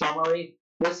summary.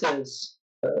 This is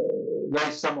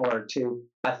very similar to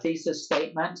a thesis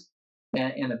statement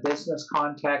in a business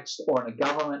context or in a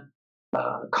government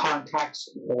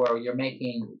context where you're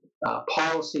making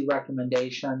policy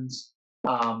recommendations.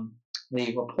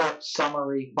 The report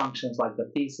summary functions like the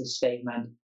thesis statement,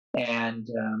 and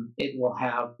it will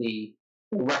have the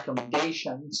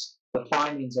recommendations, the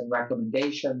findings and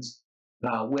recommendations,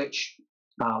 which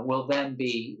will then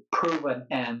be proven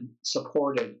and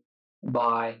supported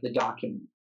by the document.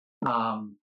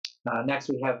 Next,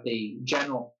 we have the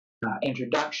general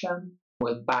introduction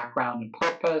with background and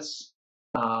purpose.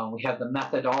 We have the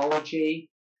methodology,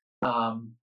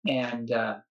 and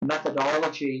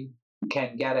methodology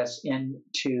can get us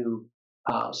into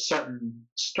certain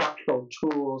structural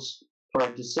tools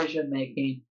for decision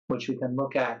making, which we can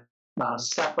look at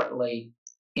separately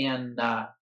in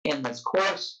this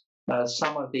course.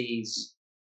 Some of these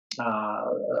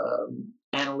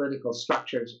analytical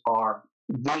structures are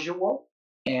visual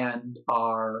and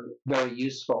are very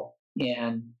useful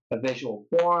in a visual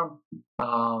form.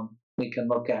 We can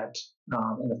look at,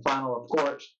 in the final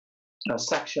report, a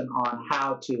section on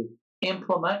how to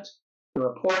implement the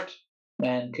report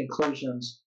and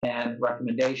conclusions and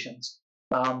recommendations.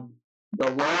 The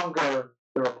longer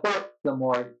the report, the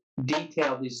more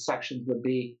detailed these sections would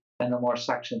be, and the more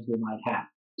sections we might have.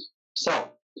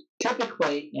 So,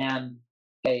 typically in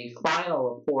a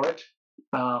final report,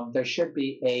 there should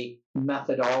be a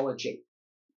methodology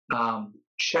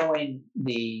showing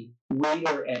the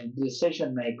reader and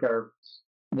decision maker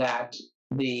that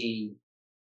the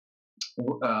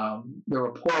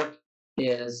report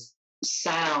is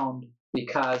sound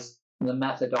because the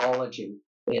methodology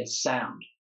is sound.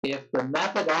 If the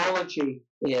methodology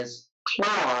is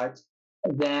flawed,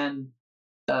 then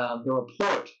the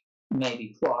report may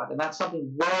be flawed, and that's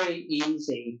something very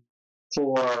easy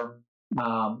for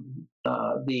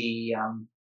the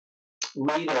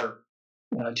reader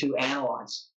to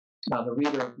analyze. The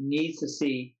reader needs to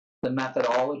see the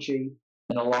methodology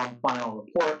in a long final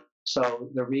report so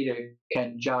the reader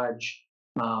can judge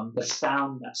the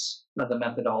soundness of the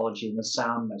methodology and the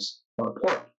soundness of the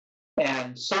report.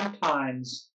 And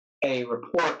sometimes a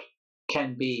report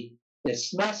can be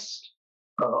dismissed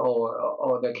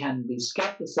or there can be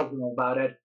skepticism about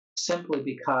it simply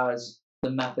because the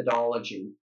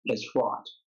methodology is flawed.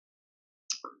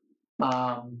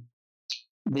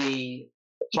 The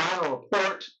final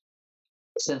report,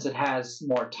 since it has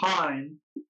more time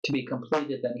to be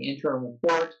completed than the interim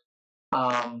report,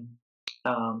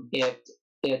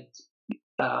 it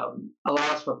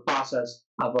allows for a process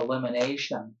of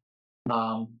elimination.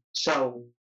 So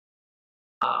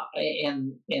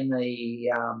in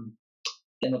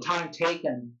the time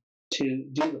taken to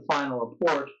do the final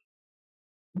report,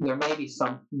 there may be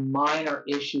some minor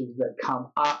issues that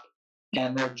come up,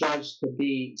 and they're judged to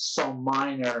be so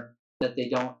minor that they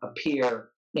don't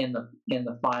appear in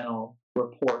the final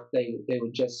report. They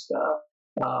would just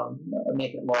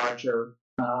make it larger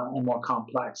and more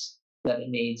complex than it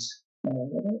needs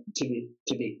to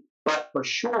be. But for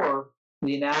sure,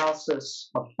 the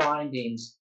analysis of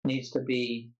findings needs to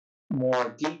be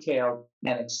more detailed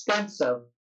and extensive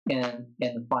in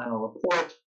the final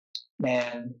report,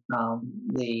 and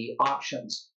the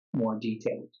options more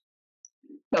detailed.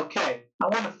 Okay, I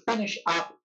want to finish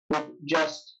up with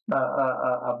just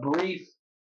a brief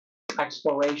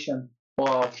exploration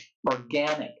of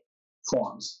organic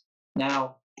forms.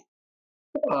 Now,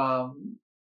 for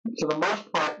the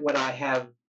most part, what I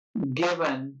have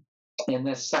given in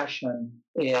this session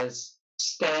is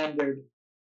standard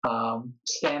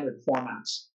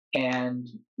formats, and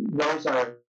those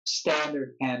are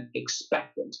standard and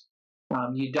expected.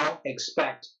 You don't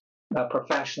expect a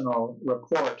professional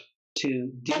report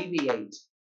to deviate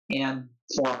in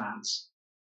formats,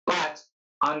 but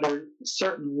under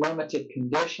certain limited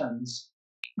conditions,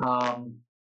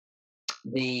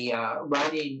 the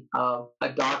writing of a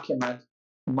document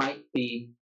might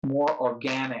be more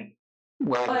organic,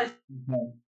 where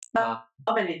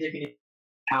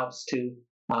helps to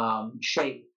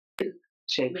shape the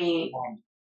form.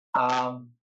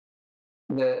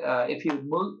 If you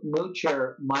mute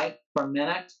your mic for a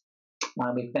minute,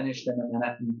 I'll be finished in a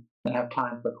minute and have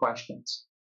time for questions.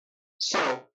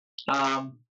 So,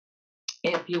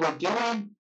 if you were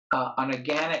doing an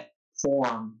organic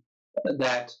form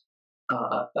that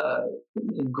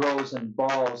grows in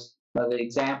balls, the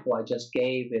example I just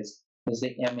gave is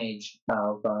the image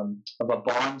of a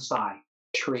bonsai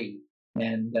tree,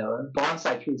 and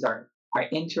bonsai trees are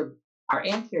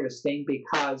interesting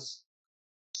because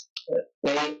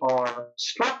they are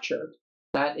structured.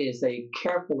 That is, they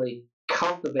carefully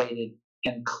cultivated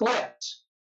and clipped,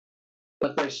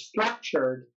 but they're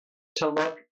structured to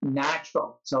look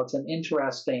natural. So it's an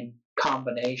interesting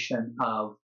combination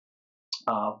of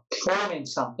forming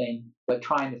something, but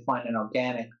trying to find an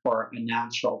organic or a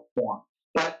natural form.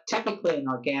 But typically, an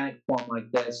organic form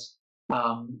like this,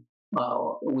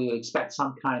 we would expect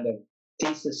some kind of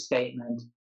thesis statement,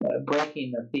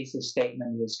 breaking the thesis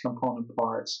statement into its component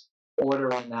parts,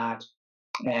 ordering that,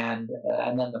 and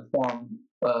then the form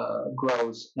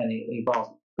grows and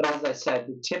evolves. But as I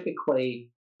said,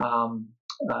 typically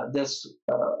this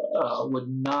would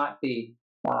not be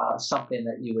something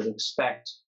that you would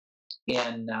expect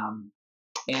in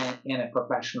a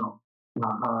professional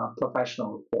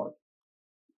report.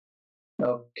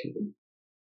 Okay.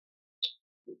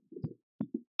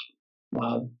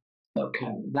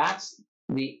 Okay, that's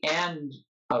the end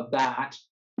of that,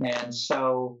 and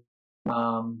so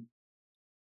I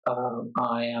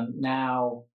am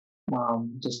now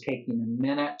just taking a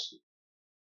minute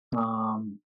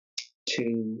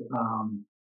to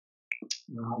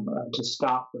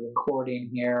stop the recording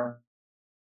here.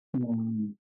 Okay,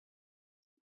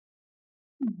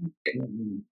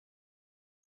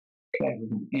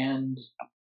 we can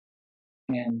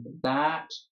end that,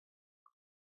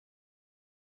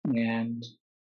 and